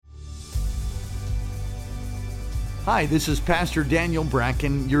Hi, this is Pastor Daniel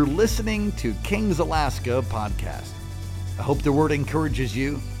Bracken. You're listening to Kings Alaska podcast. I hope the word encourages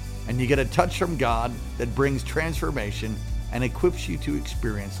you and you get a touch from God that brings transformation and equips you to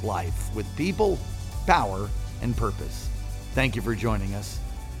experience life with people, power, and purpose. Thank you for joining us.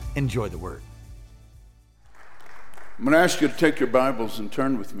 Enjoy the word. I'm going to ask you to take your Bibles and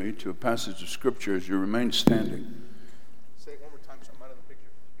turn with me to a passage of Scripture as you remain standing. Say it one more time so I'm out of the picture.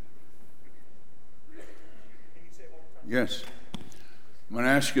 Can you say it one more time? Yes. I'm going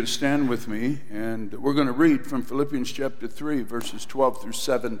to ask you to stand with me, and we're going to read from Philippians chapter 3, verses 12 through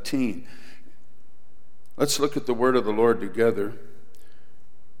 17. Let's look at the word of the Lord together.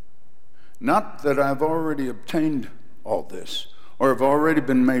 Not that I've already obtained all this, or have already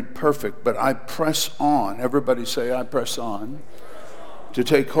been made perfect, but I press on. Everybody say, I press on. To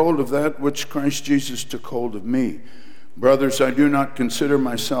take hold of that which Christ Jesus took hold of me. Brothers, I do not consider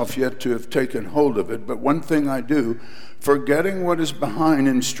myself yet to have taken hold of it, but one thing I do, forgetting what is behind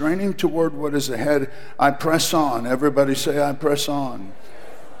and straining toward what is ahead, I press on. Everybody say, I press on.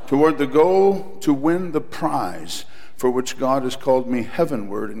 Toward the goal to win the prize for which God has called me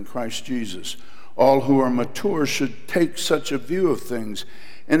heavenward in Christ Jesus. All who are mature should take such a view of things.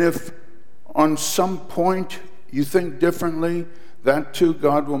 And if on some point you think differently, that too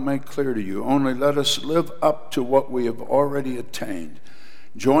God will make clear to you. Only let us live up to what we have already attained.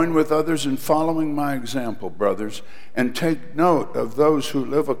 Join with others in following my example, brothers, and take note of those who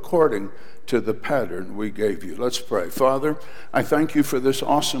live according to the pattern we gave you. Let's pray. Father, I thank you for this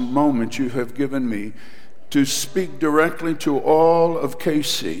awesome moment you have given me to speak directly to all of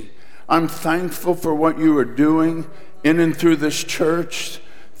KC. I'm thankful for what you are doing in and through this church,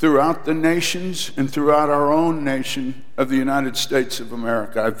 throughout the nations, and throughout our own nation of the United States of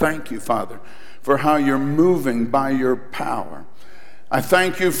America. I thank you, Father, for how you're moving by your power. I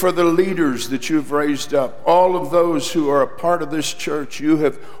thank you for the leaders that you've raised up. All of those who are a part of this church, you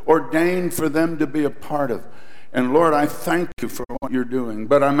have ordained for them to be a part of. And Lord, I thank you for what you're doing.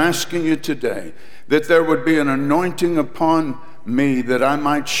 But I'm asking you today that there would be an anointing upon me, that I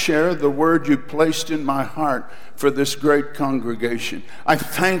might share the word you placed in my heart for this great congregation. I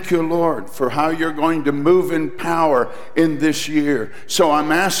thank you, Lord, for how you're going to move in power in this year. So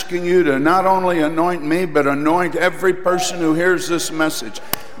I'm asking you to not only anoint me, but anoint every person who hears this message.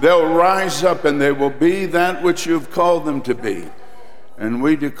 They'll rise up and they will be that which you've called them to be. And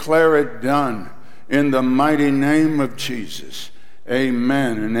we declare it done in the mighty name of Jesus.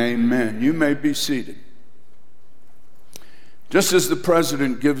 Amen and amen. You may be seated. Just as the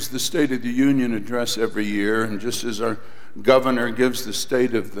president gives the State of the Union address every year, and just as our governor gives the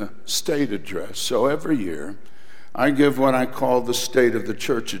State of the State address, so every year I give what I call the State of the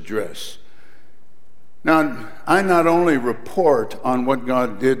Church address. Now, I not only report on what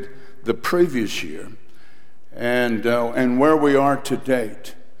God did the previous year and where we are to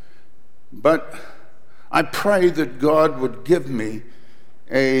date, but I pray that God would give me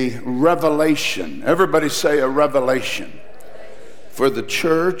a revelation. Everybody say a revelation. For the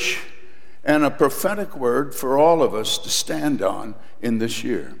church, and a prophetic word for all of us to stand on in this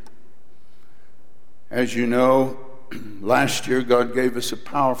year. As you know, last year God gave us a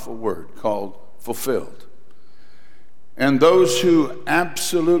powerful word called fulfilled. And those who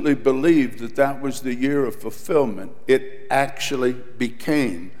absolutely believed that that was the year of fulfillment, it actually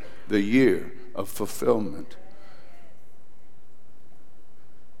became the year of fulfillment.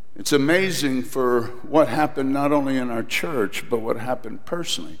 It's amazing for what happened not only in our church, but what happened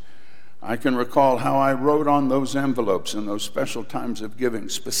personally. I can recall how I wrote on those envelopes in those special times of giving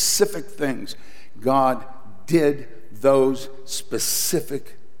specific things. God did those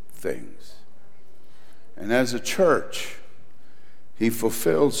specific things. And as a church, he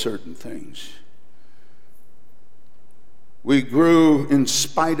fulfilled certain things. We grew in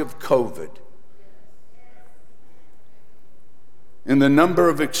spite of COVID. In the number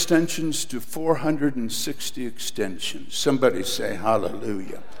of extensions to 460 extensions. Somebody say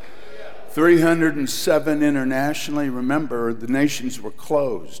hallelujah. 307 internationally. Remember, the nations were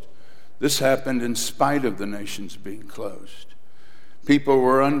closed. This happened in spite of the nations being closed. People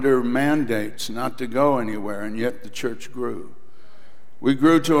were under mandates not to go anywhere, and yet the church grew. We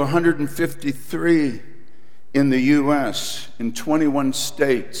grew to 153 in the U.S., in 21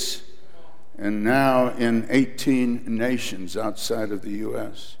 states, and now in 18 nations outside of the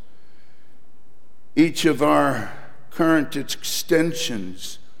U.S. Each of our current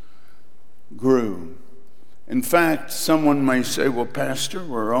extensions grew. In fact, someone may say, well, Pastor,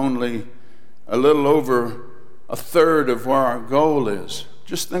 we're only a little over a third of where our goal is.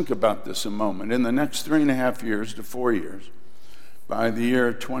 Just think about this a moment. In the next 3.5 years to 4 years, by the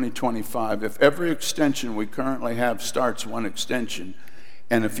year 2025, if every extension we currently have starts one extension,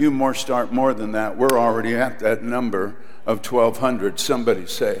 and a few more start more than that, we're already at that number of 1,200. Somebody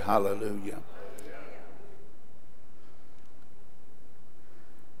say hallelujah.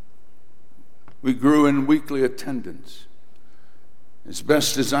 We grew in weekly attendance. As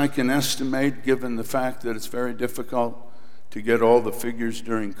best as I can estimate, given the fact that it's very difficult to get all the figures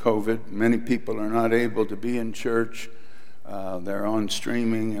during COVID, many people are not able to be in church. They're on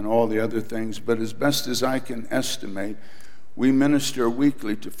streaming and all the other things. But as best as I can estimate, we minister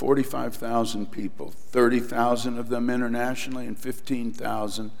weekly to 45,000 people, 30,000 of them internationally and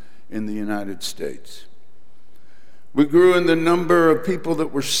 15,000 in the United States. We grew in the number of people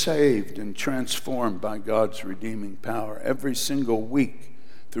that were saved and transformed by God's redeeming power. Every single week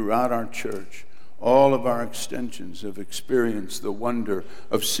throughout our church, all of our extensions have experienced the wonder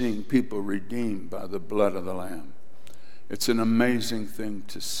of seeing people redeemed by the blood of the Lamb. It's an amazing thing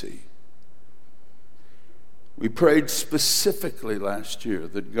to see. We prayed specifically last year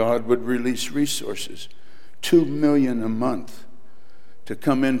that God would release resources, $2 million a month, to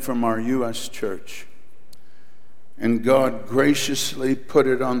come in from our U.S. church. And God graciously put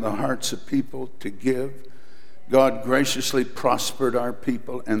it on the hearts of people to give. God graciously prospered our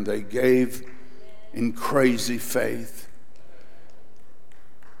people, and they gave in crazy faith.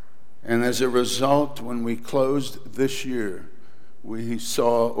 And as a result, when we closed this year, we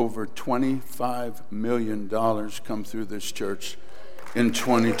saw over $25 million come through this church in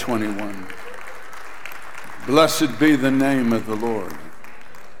 2021. Blessed be the name of the Lord.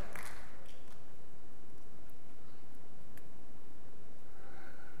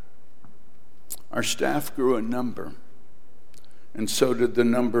 Our staff grew in number, and so did the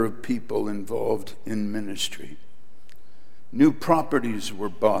number of people involved in ministry. New properties were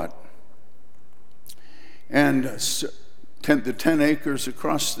bought, and the 10 acres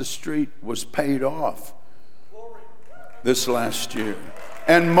across the street was paid off this last year.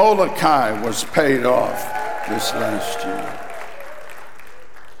 And Molokai was paid off this last year.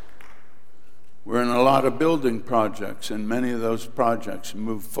 We're in a lot of building projects, and many of those projects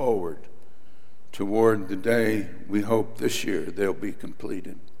move forward toward the day we hope this year they'll be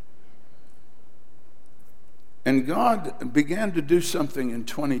completed. And God began to do something in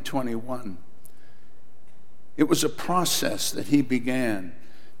 2021. It was a process that He began.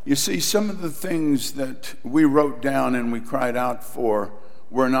 You see, some of the things that we wrote down and we cried out for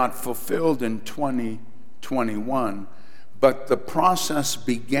were not fulfilled in 2021, but the process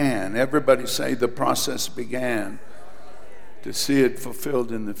began. Everybody say the process began to see it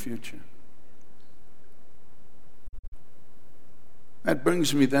fulfilled in the future. That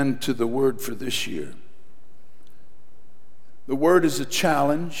brings me then to the word for this year. The word is a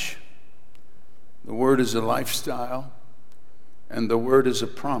challenge, the word is a lifestyle, and the word is a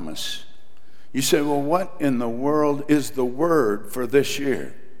promise. You say, well, what in the world is the word for this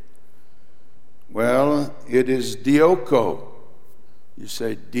year? Well, it is dioko. You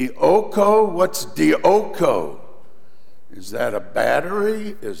say, dioko? What's dioko? Is that a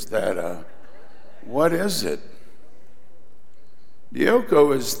battery? Is that what is it?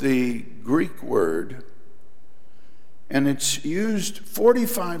 Dioko is the Greek word, and it's used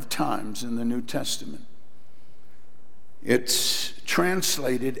 45 times in the New Testament. It's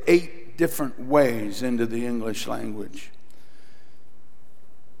translated 8 different ways into the English language.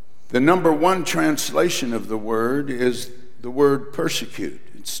 The number 1 translation of the word is the word persecute.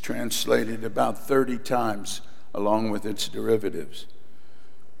 It's translated about 30 times along with its derivatives.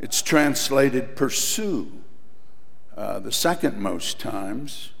 It's translated pursue the second most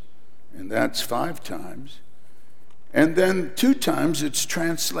times, and that's 5 times. And then 2 times it's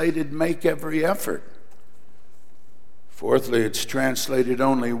translated make every effort. Fourthly, it's translated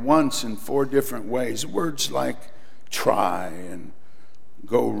only once in 4 different ways. Words like try and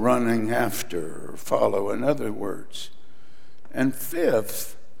go running after or follow, and other words. And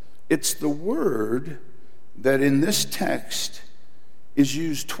fifth, it's the word that in this text is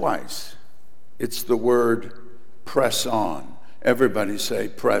used twice. It's the word press on. Everybody say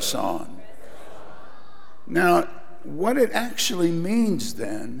press on. Now, what it actually means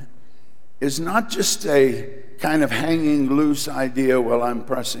then is not just a kind of hanging loose idea, well, I'm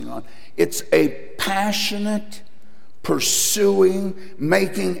pressing on. It's a passionate, pursuing,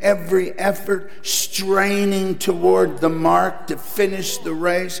 making every effort, straining toward the mark to finish the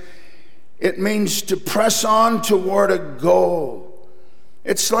race. It means to press on toward a goal.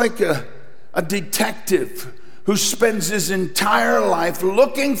 It's like a detective who spends his entire life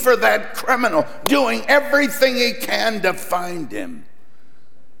looking for that criminal, doing everything he can to find him.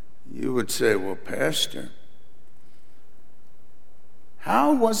 You would say, well, Pastor,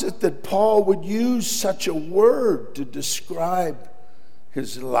 How was it that Paul would use such a word to describe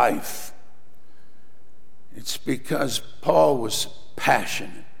his life? It's because Paul was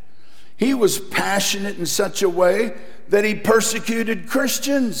passionate. He was passionate in such a way that he persecuted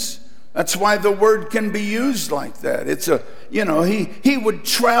Christians. That's why the word can be used like that. He would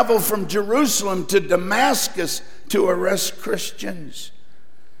travel from Jerusalem to Damascus to arrest Christians.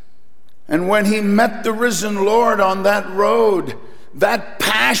 And when he met the risen Lord on that road, that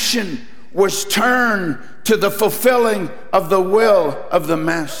passion was turned to the fulfilling of the will of the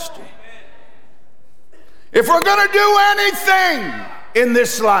Master. If we're going to do anything in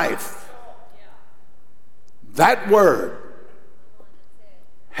this life, that word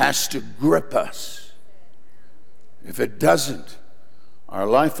has to grip us. If it doesn't, our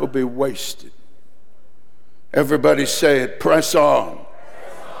life will be wasted. Everybody say it, press on.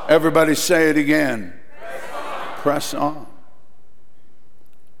 Everybody say it again. Press on.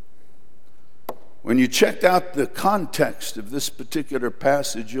 When you check out the context of this particular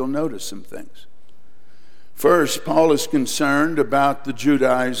passage, you'll notice some things. First, Paul is concerned about the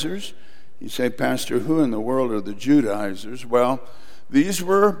Judaizers. You say, Pastor, who in the world are the Judaizers? Well, these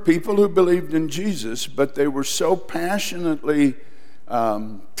were people who believed in Jesus, but they were so passionately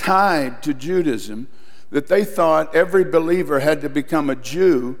tied to Judaism that they thought every believer had to become a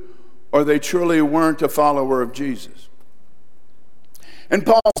Jew or they truly weren't a follower of Jesus. And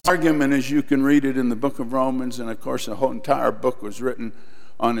Paul's argument, as you can read it in the book of Romans, and of course the whole entire book was written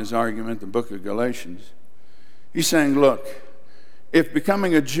on his argument, the book of Galatians. He's saying, look, if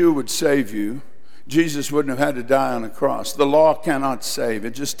becoming a Jew would save you, Jesus wouldn't have had to die on a cross. The law cannot save.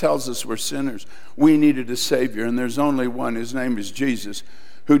 It just tells us we're sinners. We needed a Savior, and there's only one. His name is Jesus,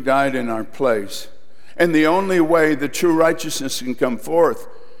 who died in our place. And the only way the true righteousness can come forth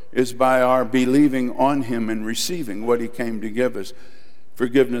is by our believing on him and receiving what he came to give us,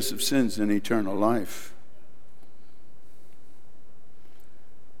 forgiveness of sins and eternal life.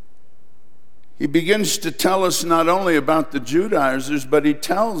 He begins to tell us not only about the Judaizers, but he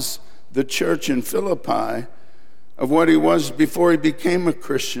tells the church in Philippi of what he was before he became a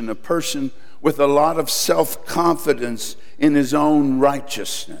Christian, a person with a lot of self-confidence in his own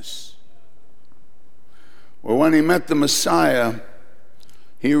righteousness. Well, when he met the Messiah,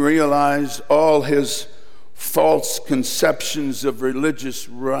 he realized all his false conceptions of religious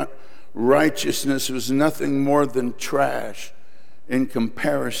righteousness was nothing more than trash in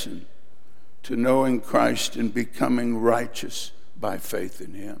comparison to knowing Christ and becoming righteous by faith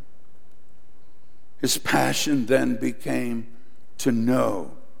in him. His passion then became to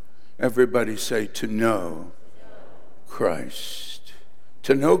know. Everybody say, to know Christ.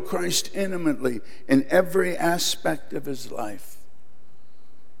 To know Christ intimately in every aspect of his life.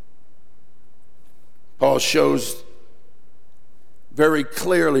 Paul shows very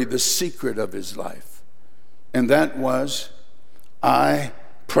clearly the secret of his life. And that was, I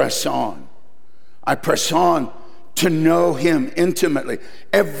press on. I press on to know him intimately.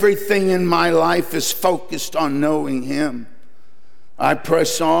 Everything in my life is focused on knowing him. I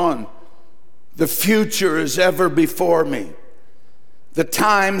press on. The future is ever before me. The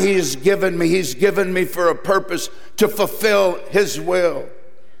time he has given me, he's given me for a purpose to fulfill his will.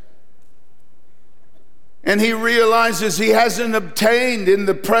 And he realizes he hasn't obtained in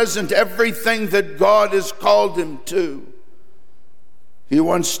the present everything that God has called him to. He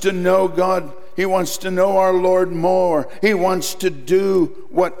wants to know God. He wants to know our Lord more. He wants to do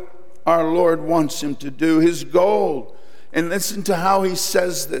what our Lord wants him to do. His goal, and listen to how he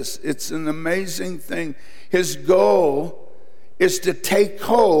says this. It's an amazing thing. His goal is to take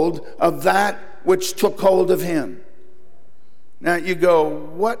hold of that which took hold of him. Now you go,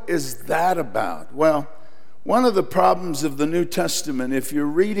 what is that about? Well, one of the problems of the New Testament, if you're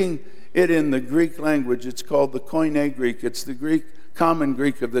reading it in the Greek language, it's called the Koine Greek. It's the Greek, common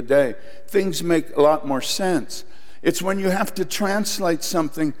Greek of the day. Things make a lot more sense. It's when you have to translate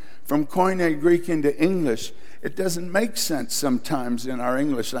something from Koine Greek into English, it doesn't make sense sometimes in our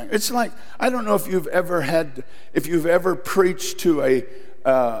English language. It's like, I don't know if you've ever preached to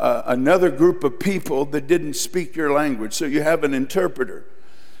another group of people that didn't speak your language, so you have an interpreter.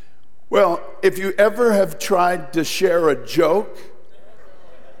 Well, if you ever have tried to share a joke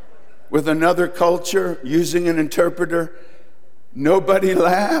with another culture using an interpreter, nobody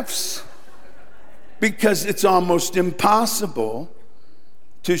laughs because it's almost impossible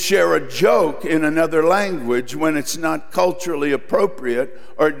to share a joke in another language when it's not culturally appropriate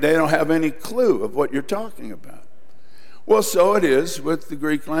or they don't have any clue of what you're talking about. Well, so it is with the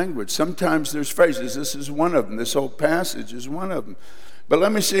Greek language. Sometimes there's phrases. This is one of them. This whole passage is one of them. But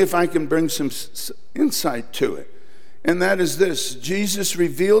let me see if I can bring some insight to it. And that is this: Jesus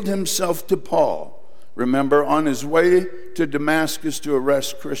revealed himself to Paul, remember, on his way to Damascus to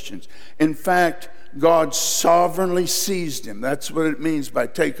arrest Christians. In fact, God sovereignly seized him. That's what it means by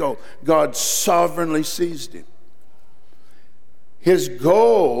take hold. God sovereignly seized him. His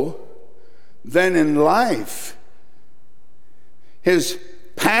goal then in life, his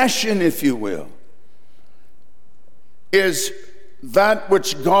passion, if you will, is that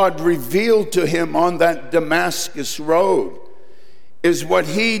which God revealed to him on that Damascus road, is what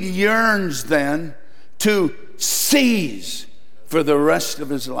he yearns then to seize for the rest of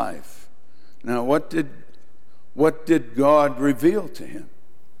his life. Now, what did God reveal to him?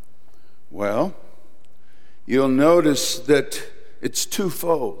 Well, you'll notice that it's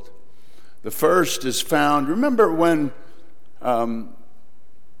twofold. The first is found, remember when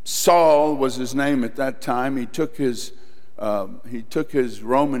Saul was his name at that time, he took his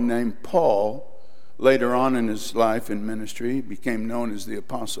Roman name Paul. Later on in his life and ministry, he became known as the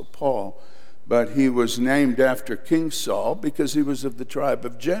Apostle Paul. But he was named after King Saul because he was of the tribe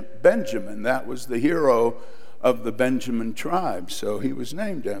of Benjamin. That was the hero of the Benjamin tribe, so he was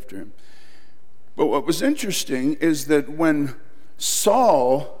named after him. But what was interesting is that when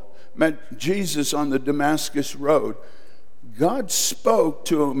Saul met Jesus on the Damascus road, God spoke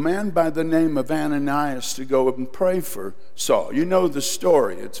to a man by the name of Ananias to go and pray for Saul. You know the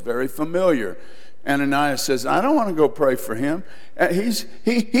story. It's very familiar. Ananias says, I don't want to go pray for him.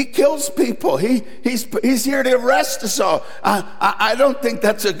 He kills people. He's here to arrest us all. I don't think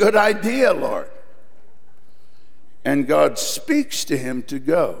that's a good idea, Lord. And God speaks to him to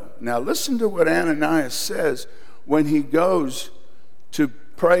go. Now listen to what Ananias says when he goes to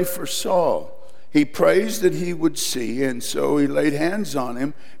pray for Saul. He prays that he would see, and so he laid hands on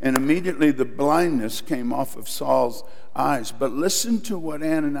him, and immediately the blindness came off of Saul's eyes. But listen to what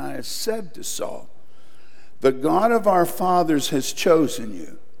Ananias said to Saul. The God of our fathers has chosen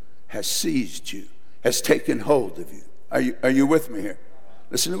you, has seized you, has taken hold of you. Are you with me here?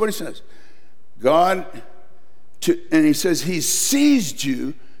 Listen to what he says. And he says he's seized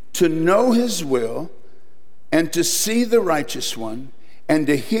you to know his will and to see the righteous one and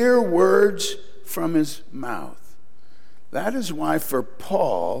to hear words from his mouth. That is why for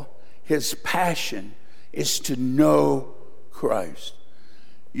Paul, his passion is to know Christ.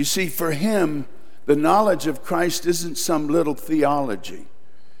 You see, for him, the knowledge of Christ isn't some little theology.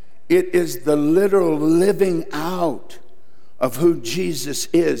 It is the literal living out of who Jesus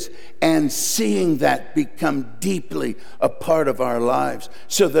is and seeing that become deeply a part of our lives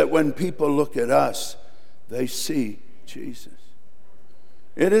so that when people look at us, they see Jesus.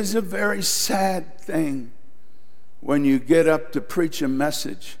 It is a very sad thing when you get up to preach a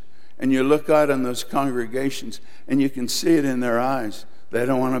message and you look out on those congregations and you can see it in their eyes. They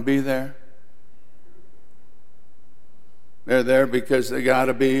don't want to be there. They're there because they got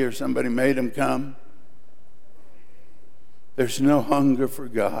to be or somebody made them come. There's no hunger for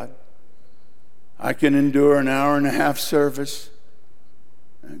God. I can endure an hour and a half service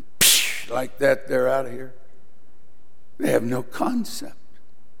and like that, they're out of here. They have no concept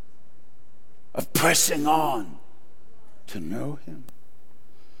of pressing on to know him.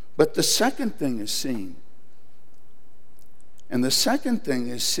 But the second thing is seen. And the second thing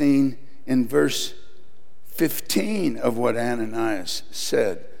is seen in verse 15 of what Ananias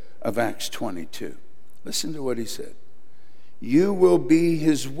said of Acts 22. Listen to what he said. You will be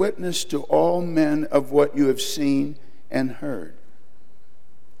his witness to all men of what you have seen and heard.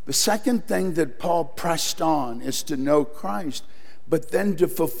 The second thing that Paul pressed on is to know Christ, but then to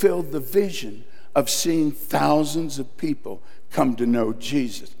fulfill the vision of seeing thousands of people come to know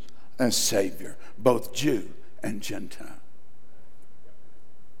Jesus as Savior, both Jew and Gentile.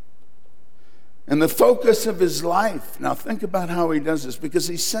 And the focus of his life, now think about how he does this, because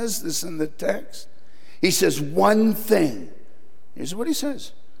he says this in the text. He says one thing. Here's what he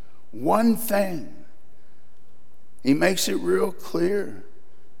says. One thing. He makes it real clear.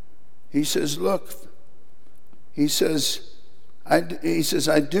 He says, look, he says, I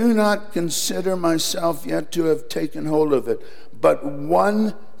do not consider myself yet to have taken hold of it, but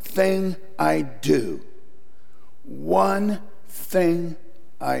one thing I do. One thing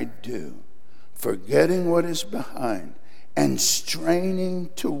I do. Forgetting what is behind and straining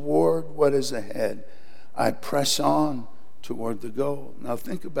toward what is ahead, I press on toward the goal. Now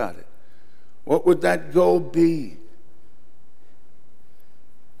think about it. What would that goal be?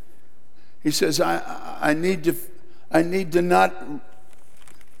 He says, I need to not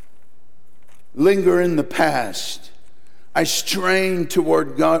linger in the past. I strain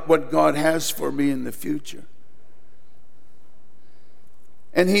toward God, what God has for me in the future.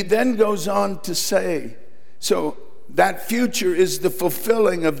 And he then goes on to say, so That future is the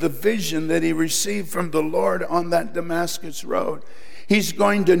fulfilling of the vision that he received from the Lord on that Damascus road. He's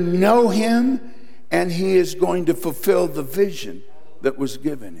going to know him, and he is going to fulfill the vision that was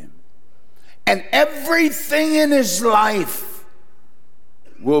given him. And everything in his life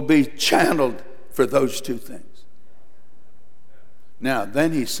will be channeled for those two things. Now,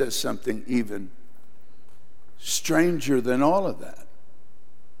 then he says something even stranger than all of that.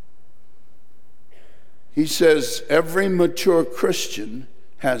 He says every mature Christian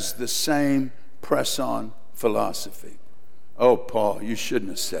has the same press-on philosophy. Oh, Paul, you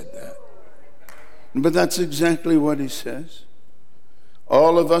shouldn't have said that. But that's exactly what he says.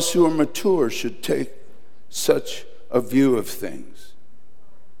 All of us who are mature should take such a view of things.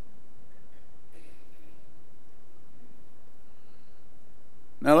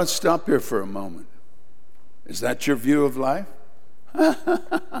 Now let's stop here for a moment. Is that your view of life?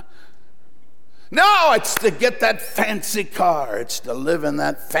 No, it's to get that fancy car. It's to live in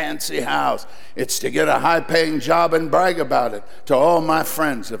that fancy house. It's to get a high-paying job and brag about it to all my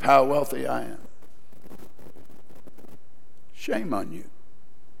friends of how wealthy I am. Shame on you.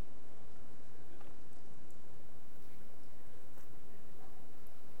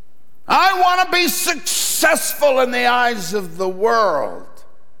 I want to be successful in the eyes of the world.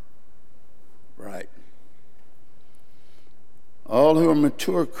 Right. All who are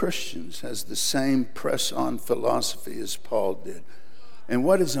mature Christians has the same press-on philosophy as Paul did. And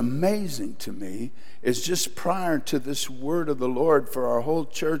what is amazing to me is just prior to this word of the Lord for our whole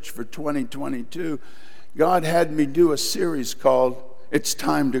church for 2022, God had me do a series called It's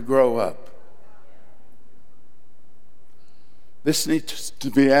Time to Grow Up. This needs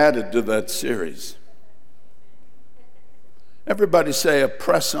to be added to that series. Everybody say a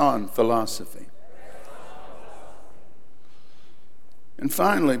press-on philosophy. And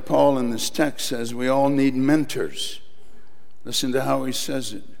finally, Paul in this text says we all need mentors. Listen to how he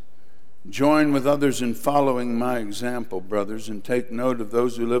says it. Join with others in following my example, brothers, and take note of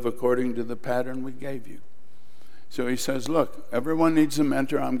those who live according to the pattern we gave you. So he says, look, everyone needs a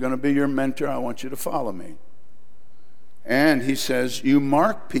mentor. I'm going to be your mentor. I want you to follow me. And he says, you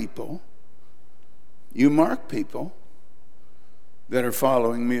mark people that are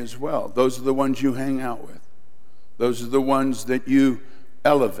following me as well. Those are the ones you hang out with. Those are the ones that you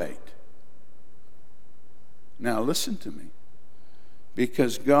elevate. Now listen to me,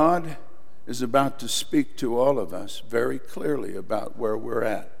 because God is about to speak to all of us very clearly about where we're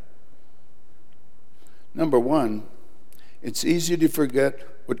at. Number one, it's easy to forget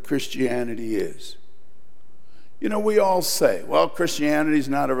what Christianity is. You know, we all say, well, Christianity is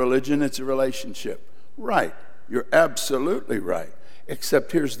not a religion, it's a relationship. Right, you're absolutely right,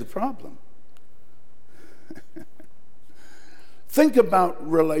 except here's the problem. Think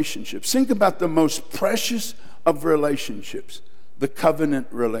about relationships. Think about the most precious of relationships, the covenant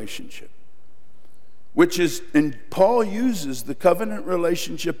relationship, which is, and Paul uses the covenant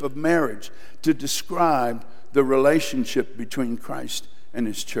relationship of marriage to describe the relationship between Christ and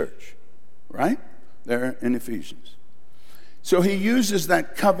his church, right? There in Ephesians. So he uses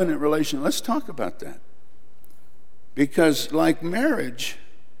that covenant relation. Let's talk about that. Because like marriage,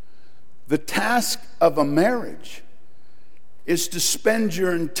 the task of a marriage is to spend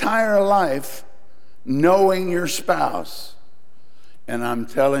your entire life knowing your spouse. And I'm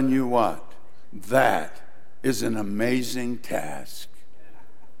telling you what, that is an amazing task.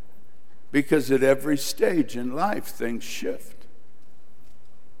 Because at every stage in life, things shift.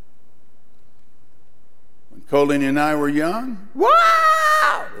 When Colleen and I were young,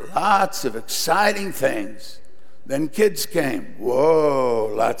 wow, lots of exciting things. Then kids came,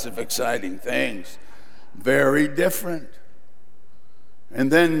 whoa, lots of exciting things. Very different. And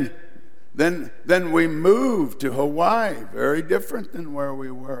then we moved to Hawaii, very different than where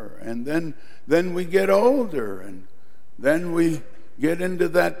we were. And then we get older, and then we get into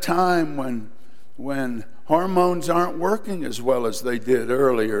that time when hormones aren't working as well as they did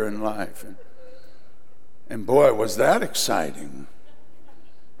earlier in life. And boy, was that exciting.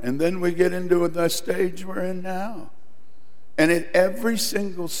 And then we get into the stage we're in now. And at every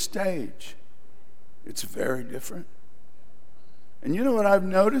single stage, it's very different. And you know what I've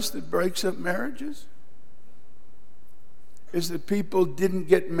noticed that breaks up marriages? Is that people didn't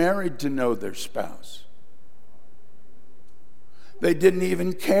get married to know their spouse. They didn't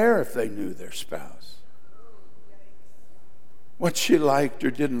even care if they knew their spouse. What she liked or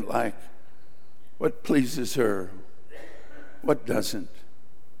didn't like. What pleases her. What doesn't.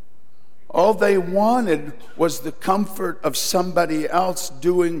 All they wanted was the comfort of somebody else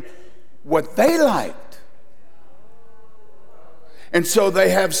doing what they liked. And so they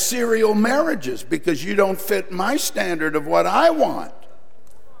have serial marriages because you don't fit my standard of what I want.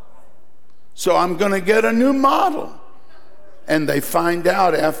 So I'm going to get a new model. And they find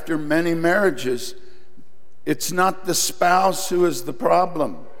out after many marriages, it's not the spouse who is the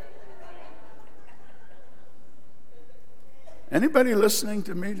problem. Anybody listening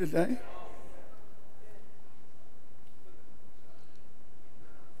to me today?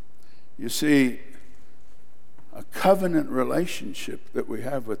 You see, a covenant relationship that we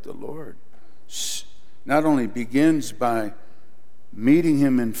have with the Lord not only begins by meeting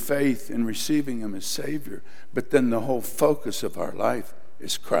him in faith and receiving him as Savior, but then the whole focus of our life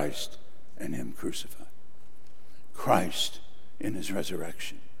is Christ and him crucified. Christ in his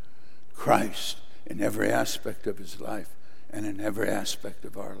resurrection. Christ in every aspect of his life and in every aspect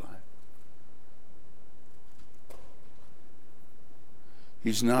of our life.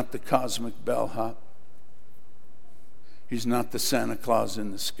 He's not the cosmic bellhop. He's not the Santa Claus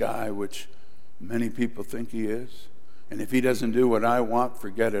in the sky, which many people think he is. And if he doesn't do what I want,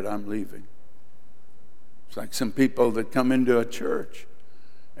 forget it, I'm leaving. It's like some people that come into a church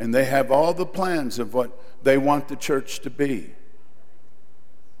and they have all the plans of what they want the church to be.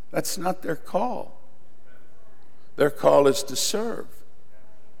 That's not their call. Their call is to serve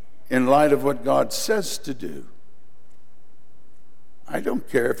in light of what God says to do. I don't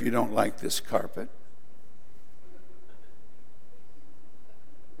care if you don't like this carpet.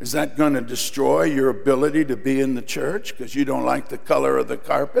 Is that going to destroy your ability to be in the church because you don't like the color of the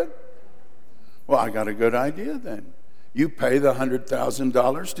carpet? Well, I got a good idea then. You pay the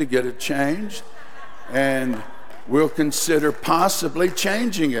 $100,000 to get it changed, and we'll consider possibly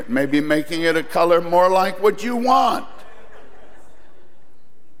changing it, maybe making it a color more like what you want.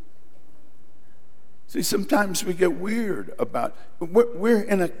 See, sometimes we get weird about, we're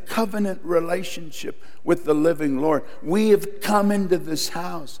in a covenant relationship with the living Lord. We have come into this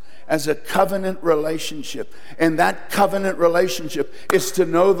house as a covenant relationship. And that covenant relationship is to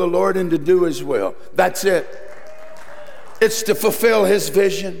know the Lord and to do his will. That's it. It's to fulfill his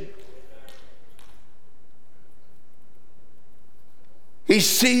vision. He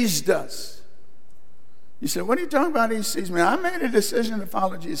seized us. You say, what are you talking about? He sees me. I made a decision to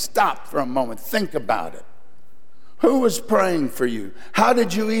follow Jesus. Stop for a moment. Think about it. Who was praying for you? How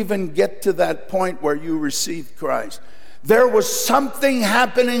did you even get to that point where you received Christ? There was something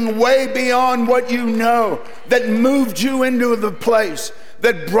happening way beyond what you know that moved you into the place,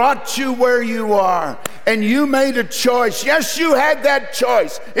 that brought you where you are. And you made a choice. Yes, you had that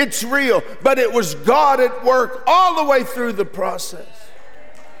choice. It's real. But it was God at work all the way through the process.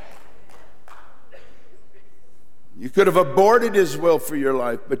 You could have aborted his will for your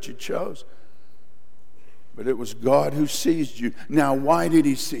life, but you chose. But it was God who seized you. Now, why did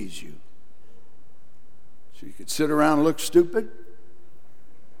he seize you? So you could sit around and look stupid?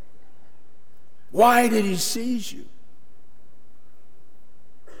 Why did he seize you?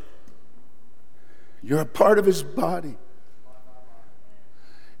 You're a part of his body.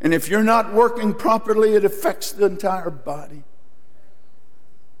 And if you're not working properly, it affects the entire body.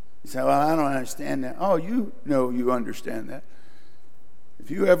 You say, well, I don't understand that. Oh, you know you understand that. If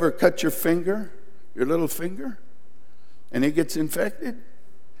you ever cut your finger, your little finger, and it gets infected,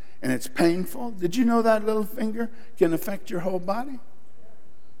 and it's painful, did you know that little finger can affect your whole body?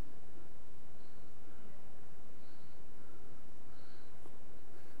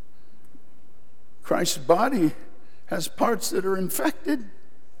 Christ's body has parts that are infected.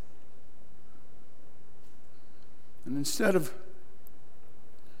 And instead of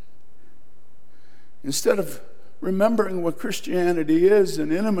remembering what Christianity is,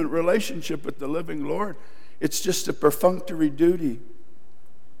 an intimate relationship with the living Lord, it's just a perfunctory duty.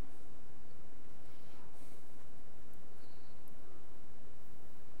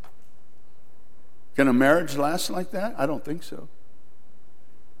 Can a marriage last like that? I don't think so.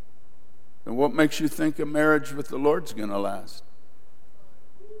 And what makes you think a marriage with the Lord's going to last?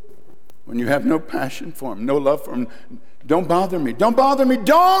 When you have no passion for him, no love for him. Don't bother me. Don't bother me.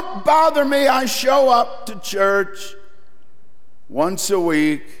 Don't bother me. I show up to church once a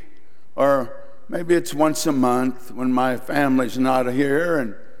week, or maybe it's once a month when my family's not here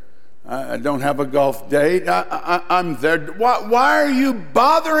and I don't have a golf date. I'm there. Why are you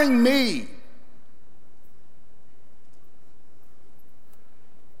bothering me?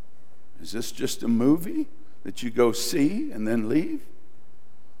 Is this just a movie that you go see and then leave?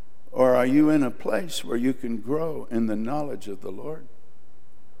 Or are you in a place where you can grow in the knowledge of the Lord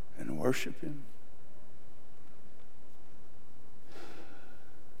and worship him?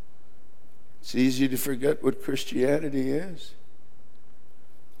 It's easy to forget what Christianity is.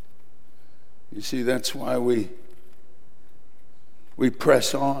 You see, that's why we We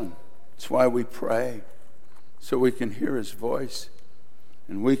press on. That's why we pray, so we can hear his voice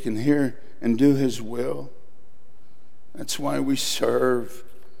and we can hear and do his will. That's why we serve.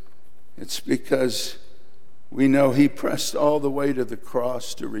 It's because we know he pressed all the way to the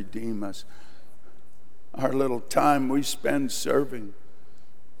cross to redeem us. Our little time we spend serving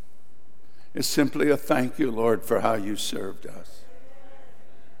is simply a thank you, Lord, for how you served us.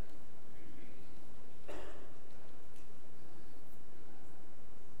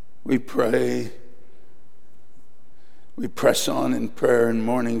 We pray. We press on in prayer in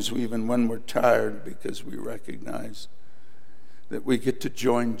mornings, even when we're tired, because we recognize that we get to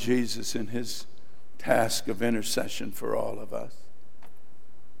join Jesus in his task of intercession for all of us.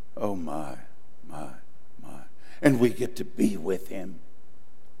 Oh, my. And we get to be with him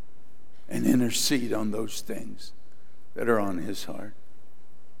and intercede on those things that are on his heart.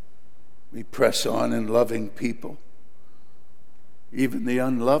 We press on in loving people, even the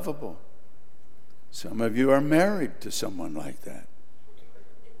unlovable. Some of you are married to someone like that.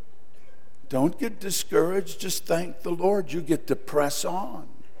 Don't get discouraged. Just thank the Lord. You get to press on.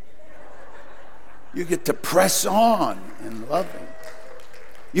 You get to press on in loving.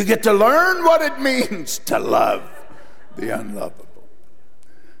 You get to learn what it means to love the unlovable.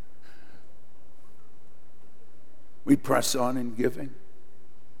 We press on in giving.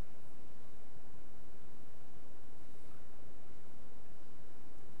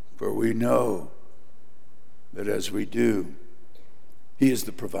 For we know that as we do, he is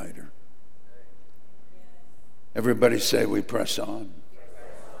the provider. Everybody say, we press on.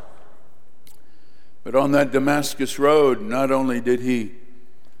 But on that Damascus road, not only did he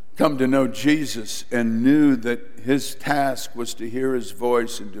come to know Jesus and knew that his task was to hear his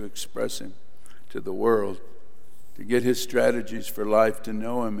voice and to express him to the world, to get his strategies for life, to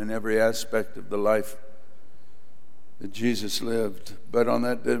know him in every aspect of the life that Jesus lived. But on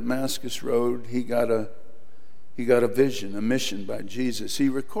that Damascus road, he got a vision, a mission by Jesus. He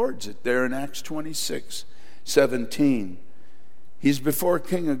records it there in Acts 26:17. He's before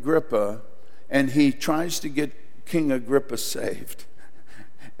King Agrippa, and he tries to get King Agrippa saved.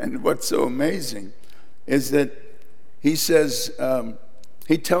 And what's so amazing is that he says,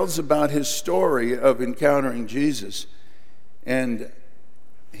 he tells about his story of encountering Jesus. And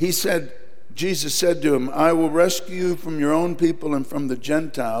he said, Jesus said to him, I will rescue you from your own people and from the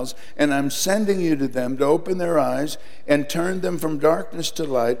Gentiles, and I'm sending you to them to open their eyes and turn them from darkness to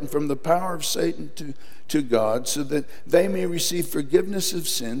light and from the power of Satan to God, so that they may receive forgiveness of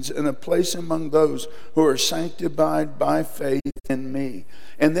sins and a place among those who are sanctified by faith in me.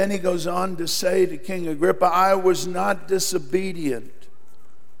 And then he goes on to say to King Agrippa, I was not disobedient.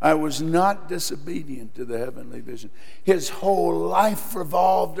 I was not disobedient to the heavenly vision. His whole life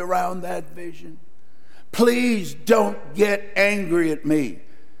revolved around that vision. Please don't get angry at me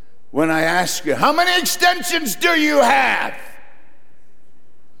when I ask you, how many extensions do you have?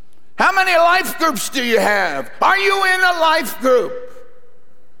 How many life groups do you have? Are you in a life group?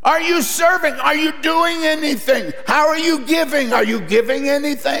 Are you serving? Are you doing anything? How are you giving? Are you giving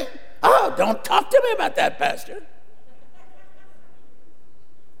anything? Oh, don't talk to me about that, Pastor.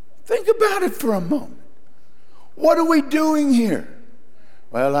 Think about it for a moment. What are we doing here?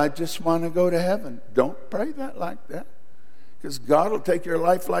 Well, I just want to go to heaven. Don't pray that like that, because God will take your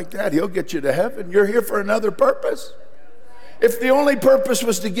life like that. He'll get you to heaven. You're here for another purpose. If the only purpose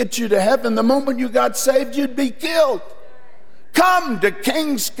was to get you to heaven, the moment you got saved, you'd be killed. Come to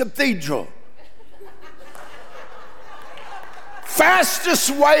King's Cathedral.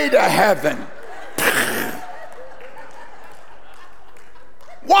 Fastest way to heaven.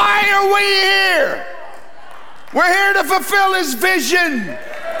 Why are we here? We're here to fulfill his vision.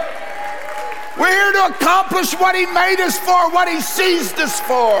 We're here to accomplish what he made us for, what he seized us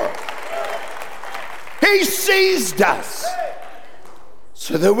for. He seized us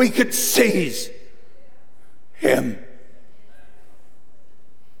so that we could seize him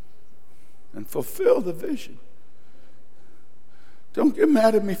and fulfill the vision. Don't get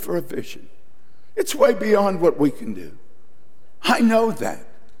mad at me for a vision. It's way beyond what we can do. I know that.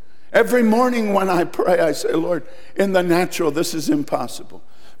 Every morning when I pray, I say, Lord, in the natural, this is impossible.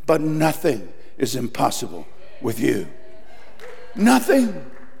 But nothing is impossible with you. Nothing.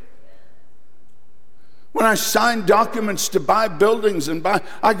 When I sign documents to buy buildings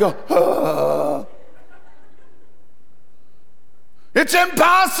I go, it's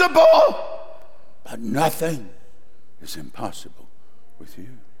impossible. But nothing is impossible with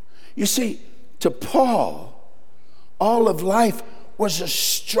you. You see, to Paul, all of life was a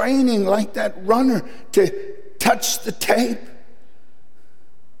straining like that runner to touch the tape.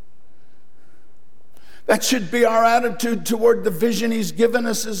 That should be our attitude toward the vision He's given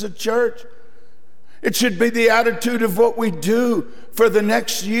us as a church. It should be the attitude of what we do for the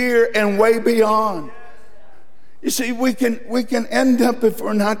next year and way beyond. You see, we can end up, if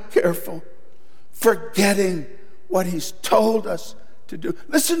we're not careful, forgetting what He's told us to do.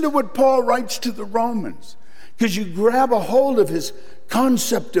 Listen to what Paul writes to the Romans, because you grab a hold of his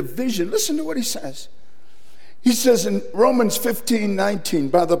concept of vision. Listen to what he says. He says in Romans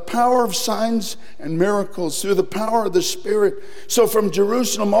 15:19, by the power of signs and miracles, through the power of the Spirit, so from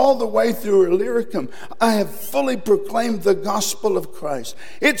Jerusalem all the way through Illyricum, I have fully proclaimed the gospel of Christ.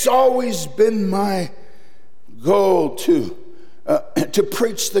 It's always been my goal to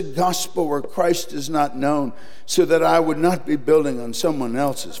preach the gospel where Christ is not known, so that I would not be building on someone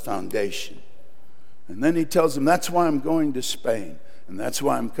else's foundation. And then he tells them, that's why I'm going to Spain. And that's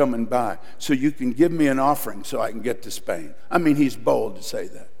why I'm coming by, so you can give me an offering so I can get to Spain. I mean, he's bold to say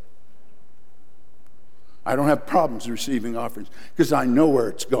that. I don't have problems receiving offerings because I know where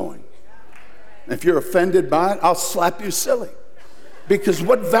it's going. And if you're offended by it, I'll slap you silly. Because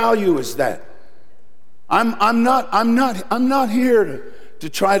what value is that? I'm not here to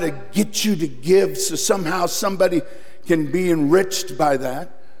try to get you to give so somehow somebody can be enriched by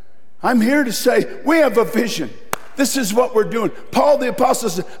that. I'm here to say we have a vision. This is what we're doing. Paul the Apostle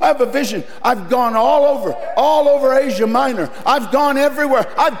said, I have a vision. I've gone all over Asia Minor. I've gone everywhere.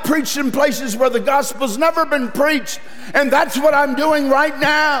 I've preached in places where the gospel's never been preached. And that's what I'm doing right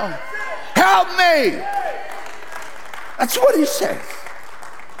now. Help me. That's what he says.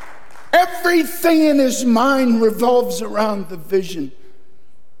 Everything in his mind revolves around the vision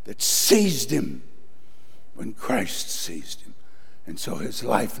that seized him when Christ seized him. And so his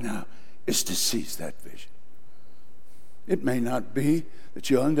life now is to seize that vision. It may not be that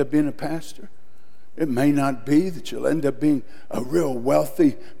you'll end up being a pastor. It may not be that you'll end up being a real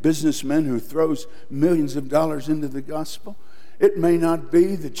wealthy businessman who throws millions of dollars into the gospel. It may not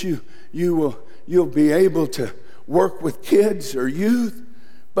be that you'll be able to work with kids or youth.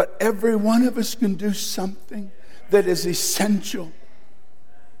 But every one of us can do something that is essential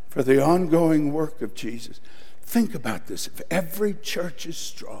for the ongoing work of Jesus. Think about this. If every church is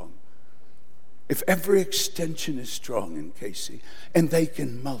strong, if every extension is strong in KC, and they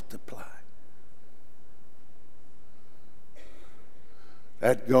can multiply,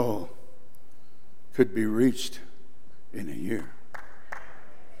 that goal could be reached in a year.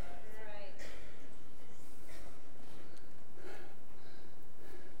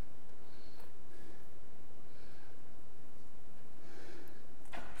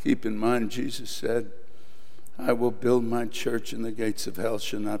 Keep in mind, Jesus said, I will build my church and the gates of hell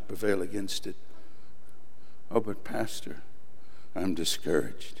shall not prevail against it. Oh, but Pastor, I'm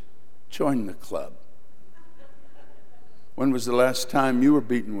discouraged. Join the club. When was the last time you were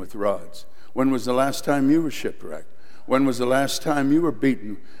beaten with rods? When was the last time you were shipwrecked? When was the last time you were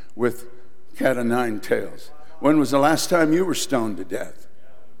beaten with cat o' nine tails? When was the last time you were stoned to death?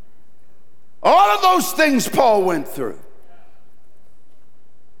 All of those things Paul went through.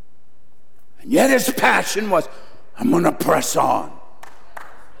 And yet his passion was, I'm going to press on.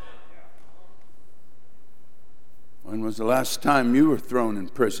 When was the last time you were thrown in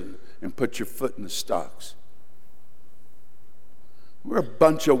prison and put your foot in the stocks? We're a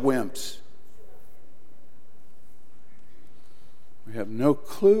bunch of wimps. We have no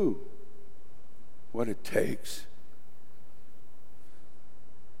clue what it takes.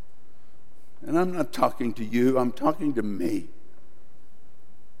 And I'm not talking to you, I'm talking to me.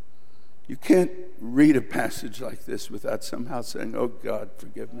 You can't read a passage like this without somehow saying, oh God,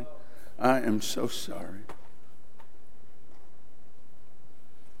 forgive me. I am so sorry.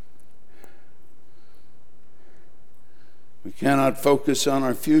 We cannot focus on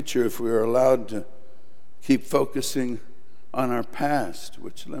our future if we are allowed to keep focusing on our past,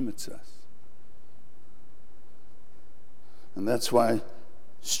 which limits us. And that's why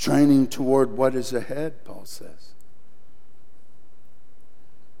straining toward what is ahead, Paul says.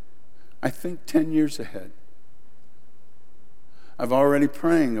 I think 10 years ahead. I'm already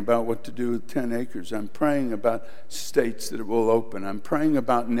praying about what to do with 10 acres. I'm praying about states that will open. I'm praying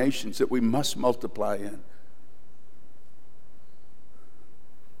about nations that we must multiply in.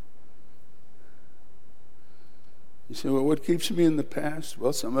 You say, well, what keeps me in the past?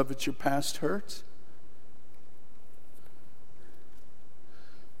 Well, some of it's your past hurts.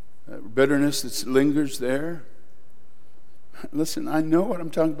 Bitterness that lingers there. Listen, I know what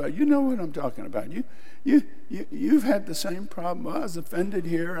I'm talking about. You know what I'm talking about. You've had the same problem. Well, I was offended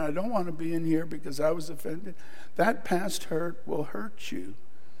here. I don't want to be in here because I was offended. That past hurt will hurt you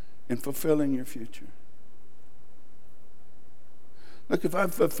in fulfilling your future. Look, if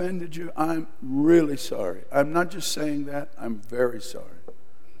I've offended you, I'm really sorry. I'm not just saying that, I'm very sorry.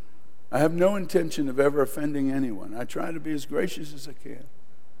 I have no intention of ever offending anyone. I try to be as gracious as I can.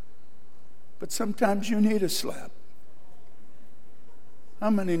 But sometimes you need a slap. How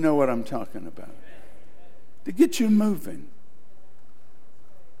many know what I'm talking about? To get you moving.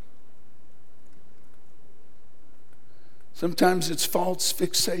 Sometimes it's false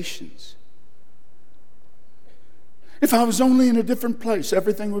fixations. If I was only in a different place,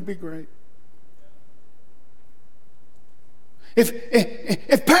 everything would be great.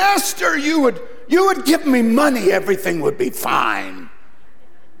 If Pastor, you would give me money, everything would be fine.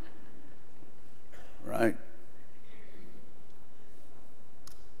 Right?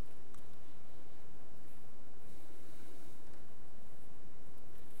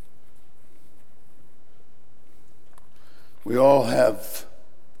 We all have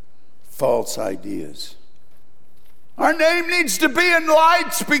false ideas. Our name needs to be in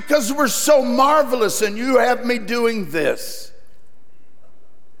lights because we're so marvelous and you have me doing this.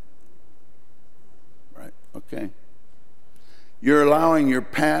 Right, okay. You're allowing your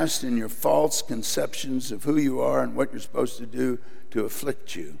past and your false conceptions of who you are and what you're supposed to do to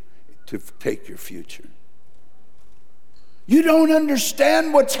afflict you, to take your future. You don't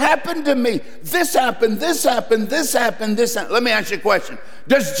understand what's happened to me. This happened, this happened, this happened, this happened. Let me ask you a question.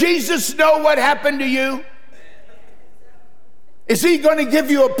 Does Jesus know what happened to you? Is he going to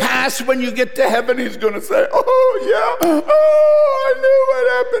give you a pass when you get to heaven? He's going to say, oh, yeah, oh, I knew what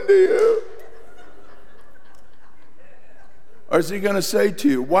happened to you. Or is he going to say to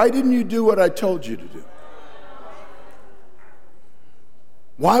you, why didn't you do what I told you to do?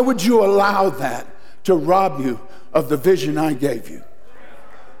 Why would you allow that to rob you of the vision I gave you?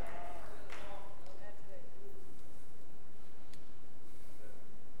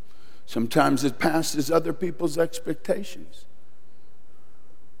 Sometimes it passes other people's expectations.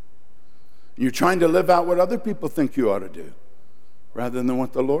 You're trying to live out what other people think you ought to do rather than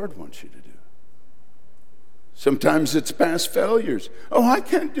what the Lord wants you to do. Sometimes it's past failures. Oh, I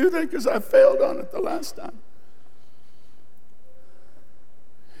can't do that because I failed on it the last time.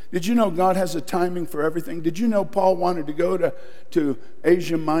 Did you know God has a timing for everything? Did you know Paul wanted to go to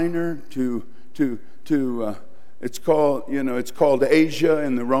Asia Minor, it's called Asia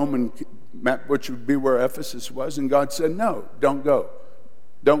in the Roman map, which would be where Ephesus was, and God said, no, don't go.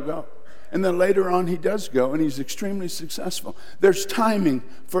 Don't go. And then later on he does go, and he's extremely successful. There's timing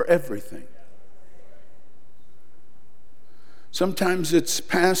for everything. Sometimes it's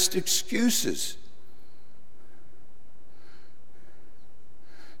past excuses.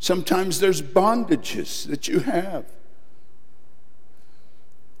 Sometimes there's bondages that you have.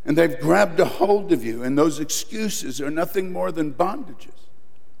 And they've grabbed a hold of you, and those excuses are nothing more than bondages.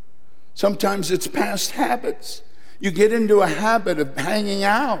 Sometimes it's past habits. You get into a habit of hanging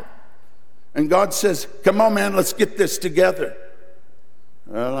out. And God says, come on, man, let's get this together.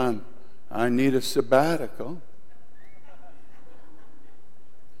 Well, I need a sabbatical.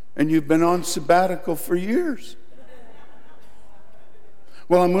 And you've been on sabbatical for years.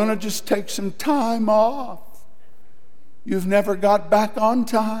 Well, I'm going to just take some time off. You've never got back on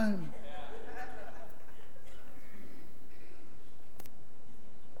time.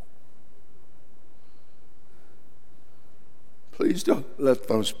 Please don't let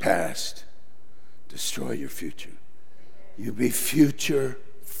those past destroy your future. You be future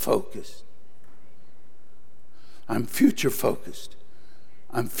focused. I'm future focused.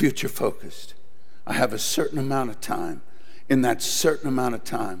 I'm future focused. I have a certain amount of time. In that certain amount of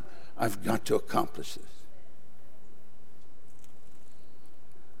time, I've got to accomplish this.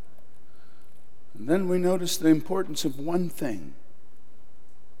 And then we notice the importance of one thing.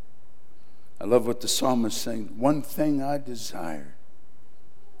 I love what the psalmist is saying. One thing I desire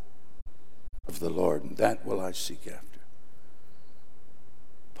of the Lord, and that will I seek after.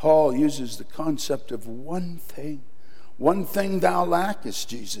 Paul uses the concept of one thing. One thing thou lackest,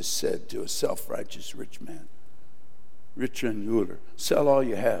 Jesus said to a self-righteous rich man. Rich and ruler, sell all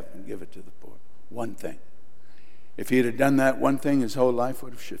you have and give it to the poor. One thing. If he had done that one thing, his whole life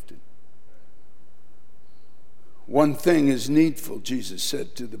would have shifted. One thing is needful, Jesus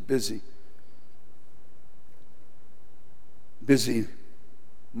said to the busy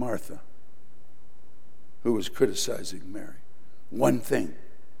Martha, who was criticizing Mary. One thing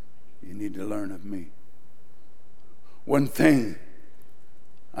you need to learn of me. One thing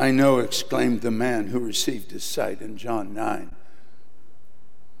I know, exclaimed the man who received his sight in John 9.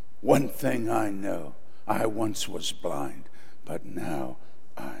 One thing I know, I once was blind, but now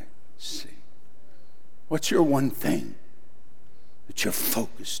I see. What's your one thing that you're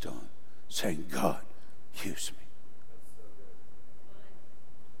focused on? Saying, God, use me.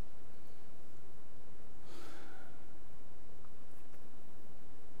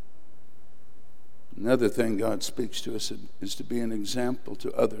 Another thing God speaks to us is to be an example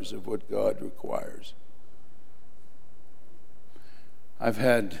to others of what God requires. I've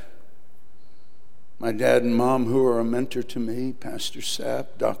had my dad and mom who are a mentor to me, Pastor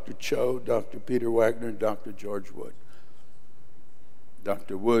Sapp, Dr. Cho, Dr. Peter Wagner, Dr. George Wood.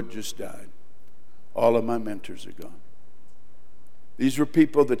 Dr. Wood just died. All of my mentors are gone. These were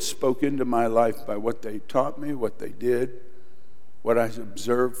people that spoke into my life by what they taught me, what they did, what I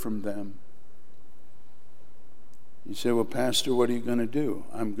observed from them. You say, well, Pastor, what are you going to do?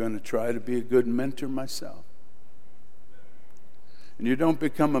 I'm going to try to be a good mentor myself. And you don't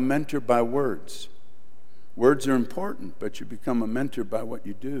become a mentor by words. Words are important, but you become a mentor by what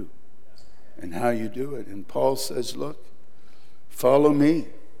you do and how you do it. And Paul says, look, follow me.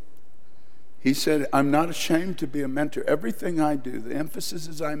 He said, I'm not ashamed to be a mentor. Everything I do, the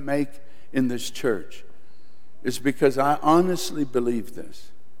emphasis I make in this church is because I honestly believe this.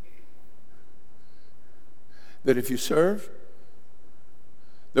 That if you serve,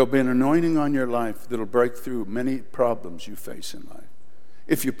 there'll be an anointing on your life that'll break through many problems you face in life.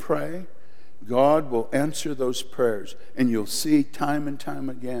 If you pray, God will answer those prayers, and you'll see time and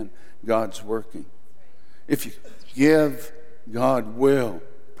time again God's working. If you give, God will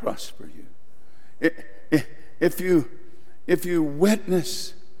prosper you. If you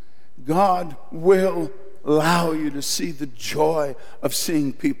witness, God will allow you to see the joy of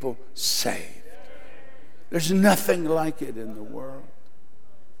seeing people saved. There's nothing like it in the world.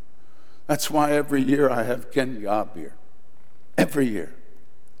 That's why every year I have Ken Gobb here. Every year.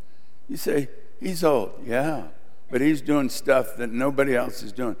 You say, he's old. Yeah, but he's doing stuff that nobody else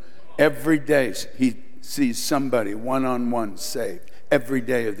is doing. Every day he sees somebody one-on-one saved. Every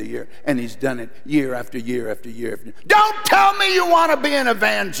day of the year. And he's done it year after year after year after year. Don't tell me you want to be an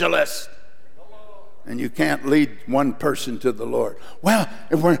evangelist and you can't lead one person to the Lord. Well,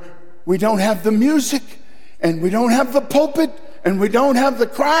 we don't have the music, and we don't have the pulpit, and we don't have the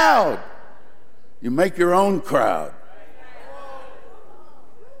crowd. You make your own crowd.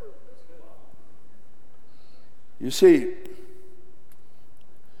 You see,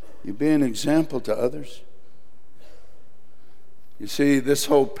 you be an example to others. You see, this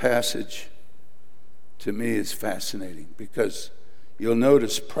whole passage to me is fascinating because you'll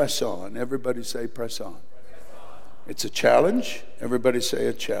notice press on. Everybody say press on. It's a challenge. Everybody say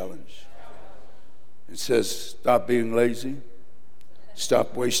a challenge. It says stop being lazy.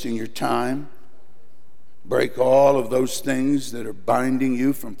 Stop wasting your time. Break all of those things that are binding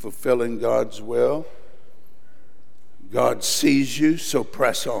you from fulfilling God's will. God sees you, so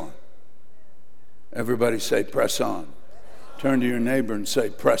press on. Everybody say press on. Turn to your neighbor and say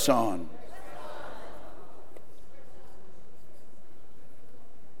press on.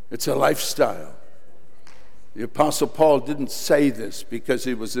 It's a lifestyle. The Apostle Paul didn't say this because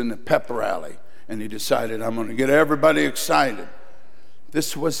he was in a pep rally and he decided, I'm going to get everybody excited.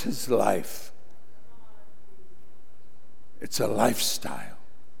 This was his life. It's a lifestyle.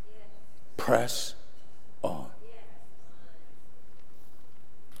 Press on.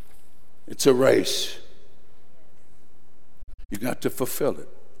 It's a race. You got to fulfill it.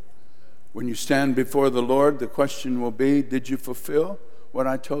 When you stand before the Lord, the question will be, did you fulfill what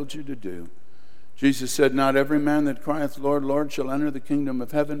I told you to do? Jesus said, not every man that crieth, Lord, Lord, shall enter the kingdom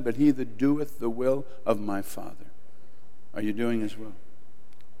of heaven, but he that doeth the will of my Father. Are you doing his will?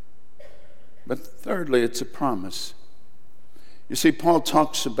 But thirdly, it's a promise. You see, Paul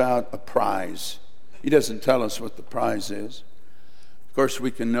talks about a prize. He doesn't tell us what the prize is. Of course,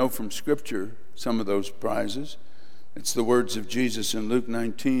 we can know from Scripture some of those prizes. It's the words of Jesus in Luke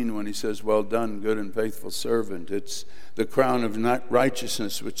 19 when he says, well done, good and faithful servant. It's the crown of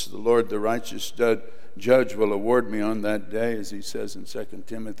righteousness which the Lord, the righteous judge, will award me on that day, as he says in 2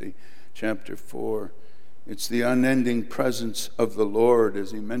 Timothy chapter 4. It's the unending presence of the Lord,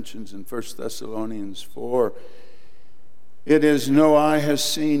 as he mentions in 1 Thessalonians 4. It is no eye has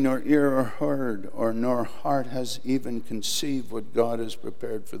seen, nor ear or heard, or nor heart has even conceived what God has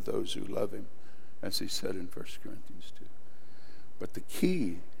prepared for those who love him, as he said in 1 Corinthians 2. But the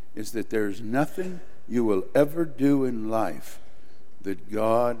key is that there is nothing you will ever do in life that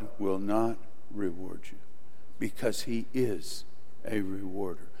God will not reward you, because he is a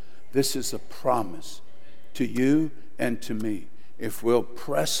rewarder. This is a promise to you and to me. If we'll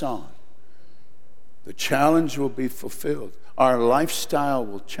press on, the challenge will be fulfilled. Our lifestyle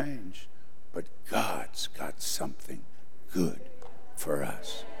will change, but God's got something good for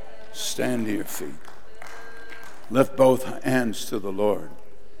us. Stand to your feet. Lift both hands to the Lord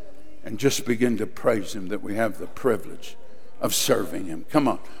and just begin to praise him that we have the privilege of serving him. Come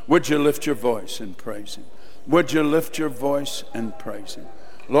on. Would you lift your voice and praise him? Would you lift your voice and praise him?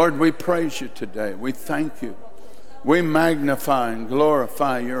 Lord, we praise you today. We thank you. We magnify and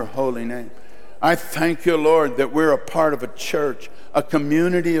glorify your holy name. I thank you, Lord, that we're a part of a church, a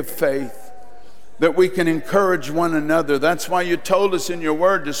community of faith, that we can encourage one another. That's why you told us in your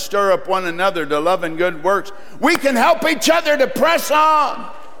word to stir up one another to love and good works. We can help each other to press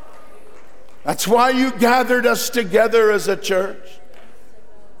on. That's why you gathered us together as a church.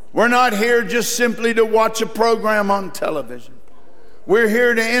 We're not here just simply to watch a program on television. We're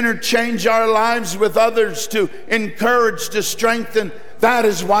here to interchange our lives with others, to encourage, to strengthen. That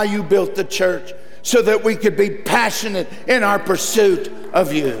is why you built the church, so that we could be passionate in our pursuit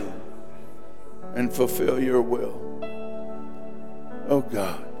of you and fulfill your will. Oh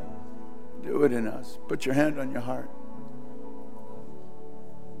God, do it in us. Put your hand on your heart.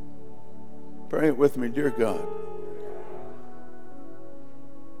 Pray it with me. Dear God,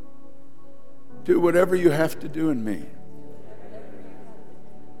 do whatever you have to do in me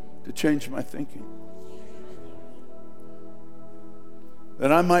to change my thinking,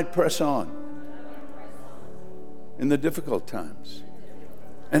 that I might press on in the difficult times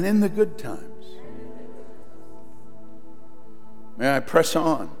and in the good times. May I press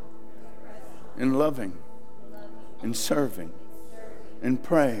on in loving, in serving, in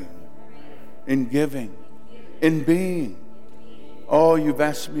praying, in giving, in being all you've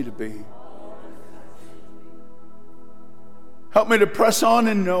asked me to be. Help me to press on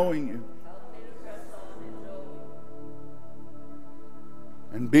in knowing you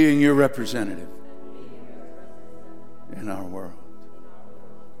and being your representative in our world.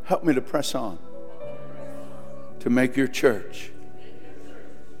 Help me to press on to make your church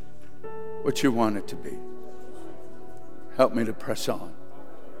what you want it to be. Help me to press on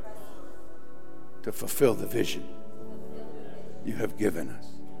to fulfill the vision you have given us.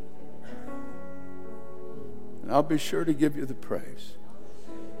 And I'll be sure to give you the praise.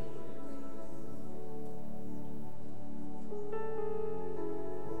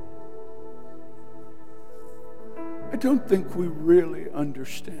 I don't think we really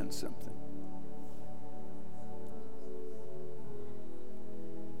understand something.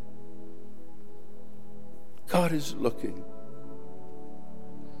 God is looking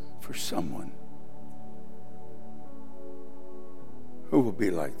for someone who will be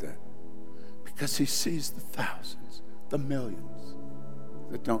like that. Because he sees the thousands, the millions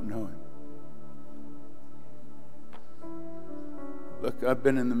that don't know him. Look, I've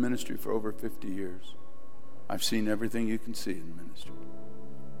been in the ministry for over 50 years. I've seen everything you can see in ministry.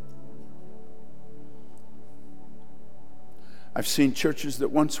 I've seen churches that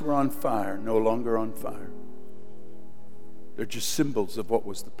once were on fire, no longer on fire. They're just symbols of what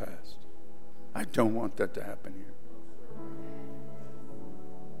was the past. I don't want that to happen here.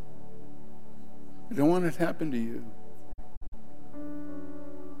 I don't want it to happen to you.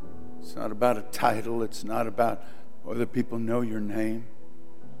 It's not about a title. It's not about whether people know your name.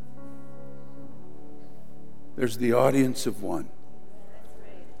 There's the audience of one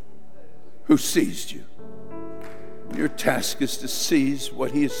who seized you. Your task is to seize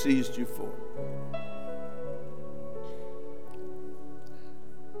what he has seized you for.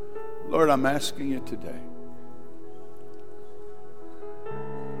 Lord, I'm asking you today.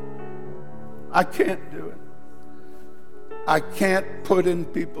 I can't do it. I can't put in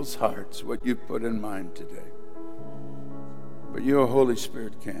people's hearts what you've put in mine today. But your Holy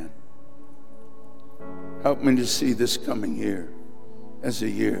Spirit can. Help me to see this coming year as a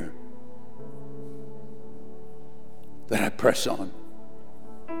year that I press on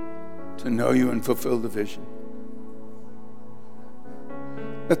to know you and fulfill the vision.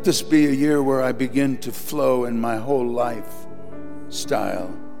 Let this be a year where I begin to flow in my whole life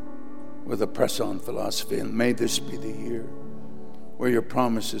style with a press-on philosophy. And may this be the year where your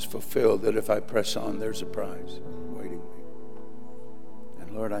promise is fulfilled, that if I press on, there's a prize waiting me.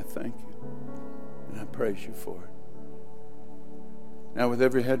 And Lord, I thank you and I praise you for it. Now, with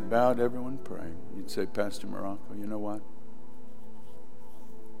every head bowed, everyone praying, you'd say, Pastor Morocco, you know what?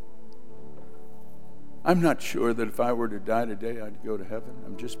 I'm not sure that if I were to die today, I'd go to heaven.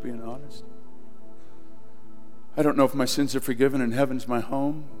 I'm just being honest. I don't know if my sins are forgiven and heaven's my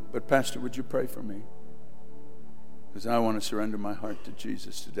home, but Pastor, would you pray for me? Because I want to surrender my heart to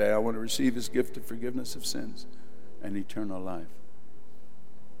Jesus today. I want to receive his gift of forgiveness of sins and eternal life.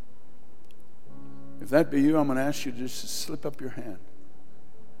 If that be you, I'm going to ask you to just slip up your hand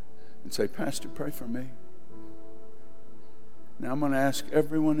and say, Pastor, pray for me. Now I'm going to ask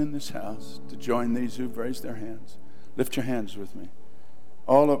everyone in this house to join these who've raised their hands. Lift your hands with me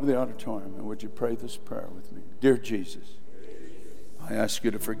all over the auditorium, and would you pray this prayer with me? Dear Jesus, I ask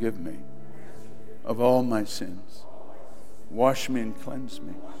you to forgive me of all my sins Wash me and cleanse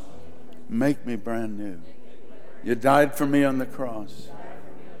me. Make me brand new. You died for me on the cross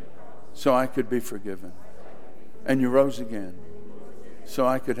so I could be forgiven. And you rose again so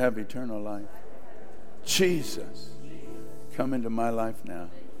I could have eternal life. Jesus, come into my life now.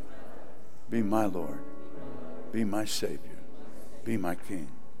 Be my Lord. Be my Savior. Be my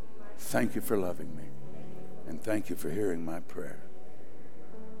King. Thank you for loving me. And thank you for hearing my prayer.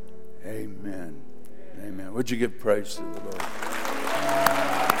 Amen. Amen. Would you give praise to the Lord?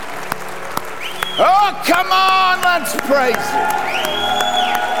 Oh, come on, let's praise Him.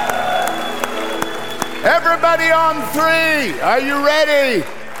 Everybody on 3. Are you ready?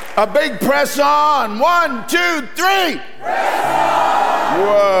 A big press on. 1, 2, 3. Press on.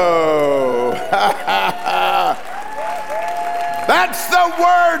 Whoa. That's the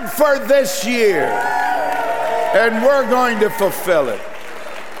word for this year. And we're going to fulfill it.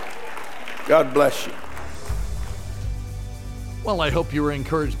 God bless you. Well, I hope you were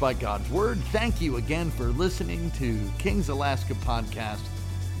encouraged by God's Word. Thank you again for listening to Kings Alaska Podcast.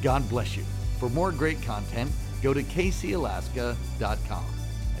 God bless you. For more great content, go to kcalaska.com.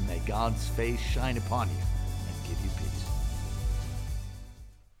 And may God's face shine upon you and give you peace.